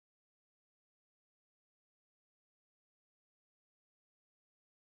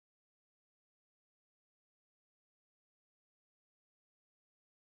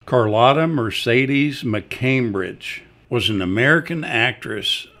Carlotta Mercedes McCambridge was an American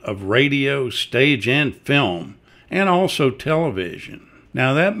actress of radio, stage, and film, and also television.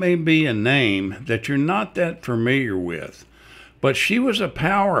 Now, that may be a name that you're not that familiar with, but she was a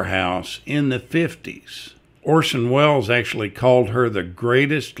powerhouse in the 50s. Orson Welles actually called her the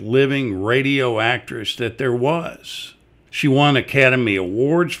greatest living radio actress that there was. She won Academy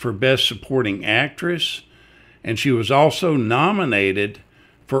Awards for Best Supporting Actress, and she was also nominated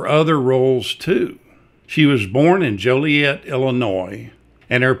for other roles too. She was born in Joliet, Illinois,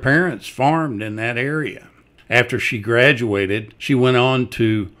 and her parents farmed in that area. After she graduated, she went on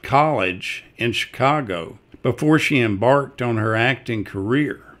to college in Chicago before she embarked on her acting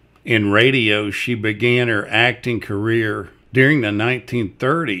career. In radio, she began her acting career during the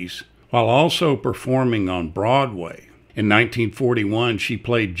 1930s while also performing on Broadway. In 1941, she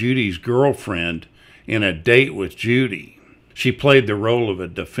played Judy's girlfriend in A Date with Judy. She played the role of a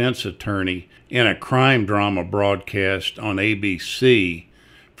defense attorney in a crime drama broadcast on ABC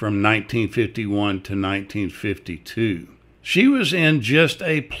from 1951 to 1952. She was in just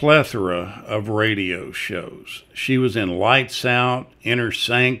a plethora of radio shows. She was in Lights Out, Inner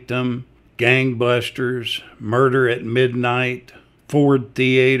Sanctum, Gangbusters, Murder at Midnight, Ford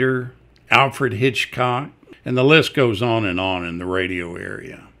Theater, Alfred Hitchcock, and the list goes on in the radio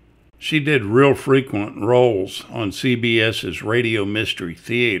area. She did real frequent roles on CBS's Radio Mystery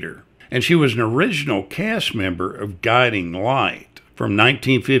Theater, and she was an original cast member of Guiding Light. From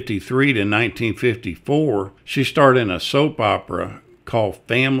 1953 to 1954, she starred in a soap opera called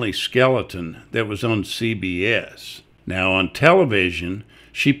Family Skeleton that was on CBS. Now, on television,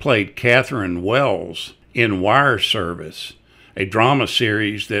 she played Catherine Wells in Wire Service, a drama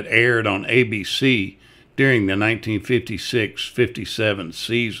series that aired on ABC during the 1956-57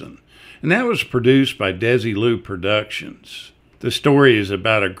 season, and that was produced by Desilu Productions. The story is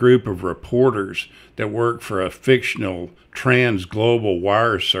about a group of reporters that work for a fictional trans-global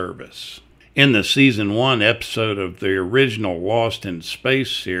wire service. In the Season 1 episode of the original Lost in Space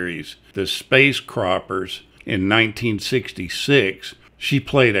series, The Space Croppers, in 1966, she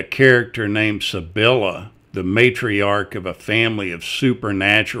played a character named Sibylla, the matriarch of a family of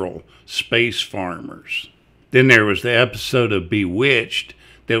supernatural space farmers. Then there was the episode of Bewitched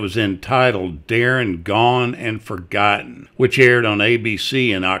that was entitled Darren Gone and Forgotten, which aired on ABC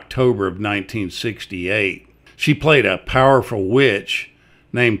in October of 1968. She played a powerful witch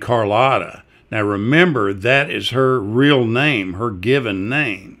named Carlotta. Now remember, that is her real name, her given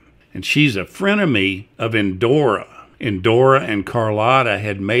name. And she's a frenemy of Endora. Endora and Carlotta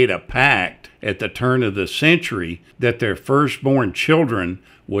had made a pact at the turn of the century that their firstborn children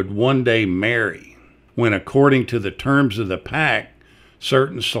would one day marry. When, according to the terms of the pact,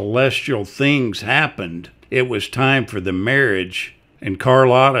 certain celestial things happened, it was time for the marriage, and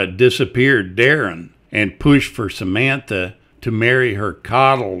Carlotta disappeared Darren and pushed for Samantha to marry her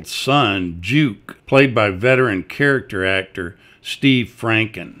coddled son, Juke, played by veteran character actor Steve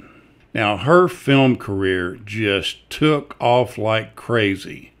Franken. Now, her film career just took off like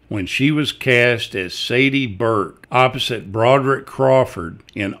crazy when she was cast as Sadie Burke opposite Broderick Crawford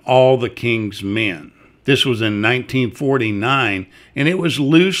in All the King's Men. This was in 1949, and it was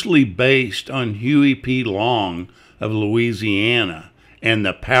loosely based on Huey P. Long of Louisiana and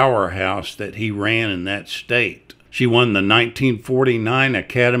the powerhouse that he ran in that state. She won the 1949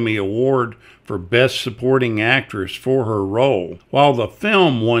 Academy Award for Best Supporting Actress for her role, while the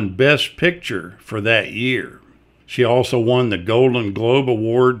film won Best Picture for that year. She also won the Golden Globe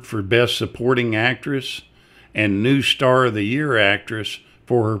Award for Best Supporting Actress and New Star of the Year Actress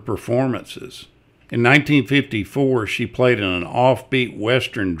for her performances. In 1954, she played in an offbeat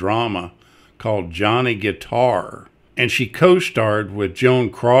Western drama called Johnny Guitar, and she co-starred with Joan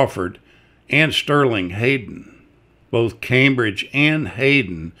Crawford and Sterling Hayden. Both Cambridge and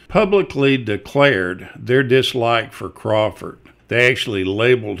Hayden publicly declared their dislike for Crawford. They actually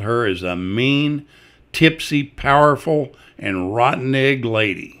labeled her as a mean, tipsy, powerful, and rotten egg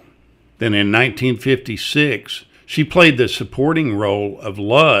lady. Then in 1956, she played the supporting role of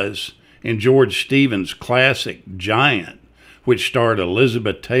Luz in George Stevens' classic Giant, which starred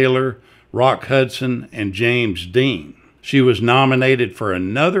Elizabeth Taylor, Rock Hudson, and James Dean. She was nominated for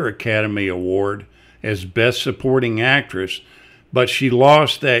another Academy Award as Best Supporting Actress, but she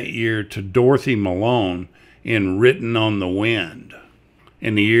lost that year to Dorothy Malone in Written on the Wind.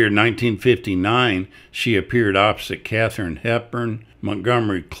 In the year 1959, she appeared opposite Katharine Hepburn,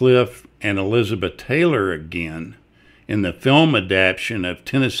 Montgomery Clift, and Elizabeth Taylor again in the film adaptation of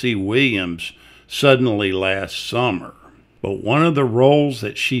Tennessee Williams' Suddenly Last Summer. But one of the roles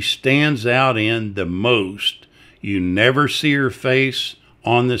that she stands out in the most, you never see her face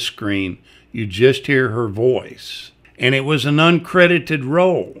on the screen. You just hear her voice. And it was an uncredited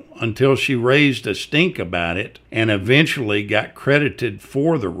role until she raised a stink about it and eventually got credited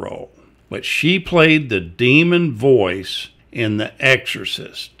for the role. But she played the demon voice in The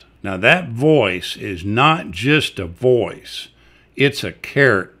Exorcist. Now that voice is not just a voice, it's a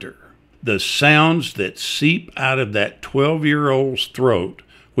character. The sounds that seep out of that 12-year-old's throat,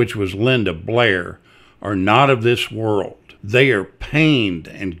 which was Linda Blair, are not of this world. They are pained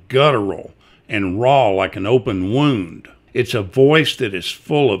and guttural and raw like an open wound. It's a voice that is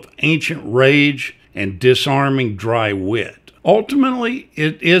full of ancient rage and disarming dry wit. Ultimately,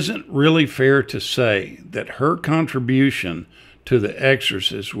 it isn't really fair to say that her contribution to The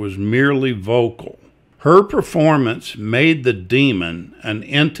Exorcist was merely vocal. Her performance made the demon an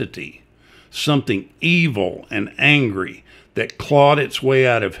entity, something evil and angry that clawed its way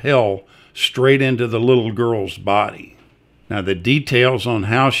out of hell straight into the little girl's body. Now, the details on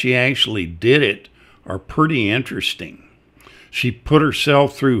how she actually did it are pretty interesting. She put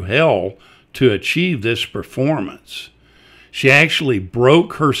herself through hell to achieve this performance. She actually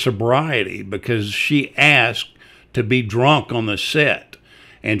broke her sobriety because she asked to be drunk on the set,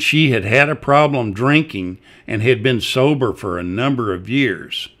 and she had had a problem drinking and had been sober for a number of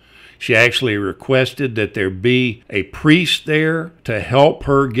years. She actually requested that there be a priest there to help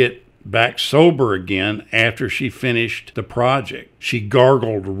her get back sober again after she finished the project. She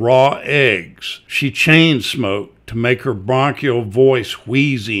gargled raw eggs. She chain smoked to make her bronchial voice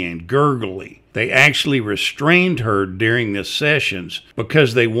wheezy and gurgly. They actually restrained her during the sessions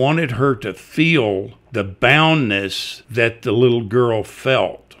because they wanted her to feel the boundness that the little girl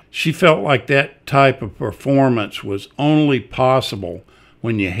felt. She felt like that type of performance was only possible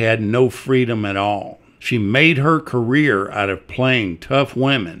when you had no freedom at all. She made her career out of playing tough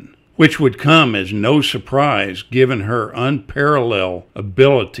women, which would come as no surprise given her unparalleled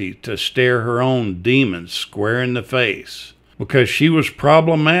ability to stare her own demons square in the face. Because she was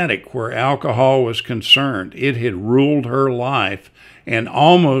problematic where alcohol was concerned. It had ruled her life and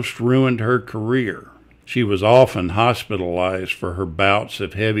almost ruined her career. She was often hospitalized for her bouts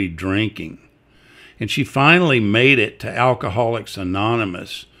of heavy drinking. And she finally made it to Alcoholics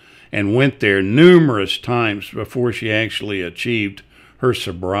Anonymous and went there numerous times before she actually achieved her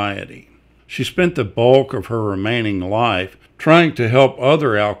sobriety. She spent the bulk of her remaining life trying to help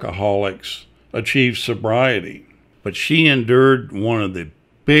other alcoholics achieve sobriety. But she endured one of the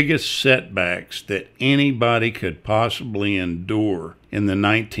biggest setbacks that anybody could possibly endure in the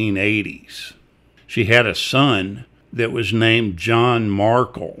 1980s. She had a son that was named John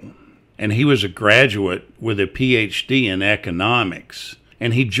Markle, and he was a graduate with a PhD in economics.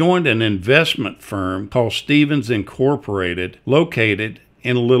 And he joined an investment firm called Stevens Incorporated, located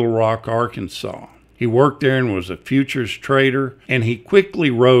in Little Rock, Arkansas. He worked there and was a futures trader, and he quickly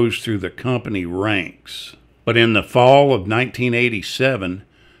rose through the company ranks. But in the fall of 1987,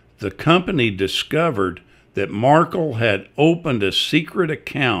 the company discovered that Markle had opened a secret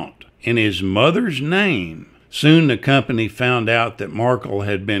account in his mother's name. Soon the company found out that Markle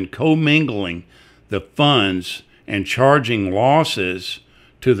had been commingling the funds and charging losses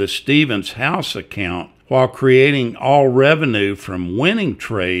to the Stevens House account while creating all revenue from winning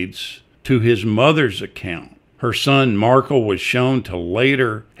trades to his mother's account. Her son Markle was shown to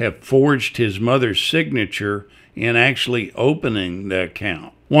later have forged his mother's signature in actually opening the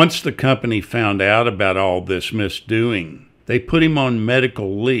account. Once the company found out about all this misdoing, they put him on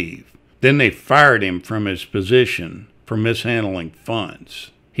medical leave. Then they fired him from his position for mishandling funds.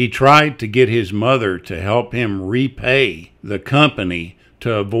 He tried to get his mother to help him repay the company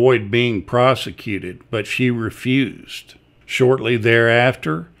to avoid being prosecuted, but she refused. Shortly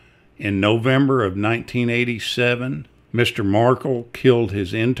thereafter, in November of 1987, Mr. Markle killed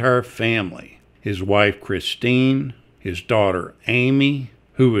his entire family, his wife Christine, his daughter Amy,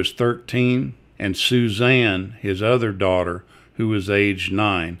 who was 13, and Suzanne, his other daughter, who was age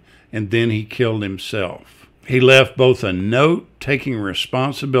 9, and then he killed himself. He left both a note taking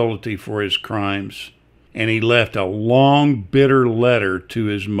responsibility for his crimes, and he left a long, bitter letter to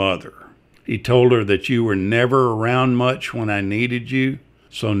his mother. He told her that you were never around much when I needed you,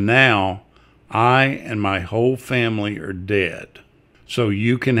 so now I and my whole family are dead, so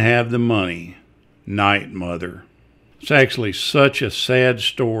you can have the money. Night, Mother. It's actually such a sad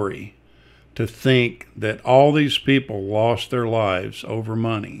story to think that all these people lost their lives over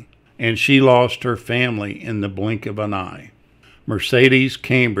money, and she lost her family in the blink of an eye. Mercedes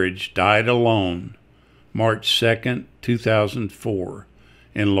McCambridge died alone March 2nd, 2004,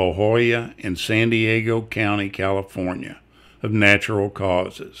 in La Jolla in San Diego County, California, of natural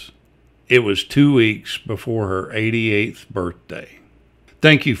causes. It was 2 weeks before her 88th birthday.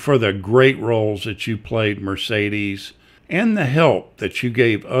 Thank you for the great roles that you played, Mercedes, and the help that you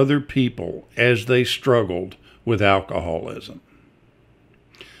gave other people as they struggled with alcoholism.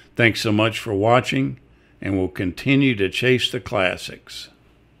 Thanks so much for watching, and we'll continue to chase the classics.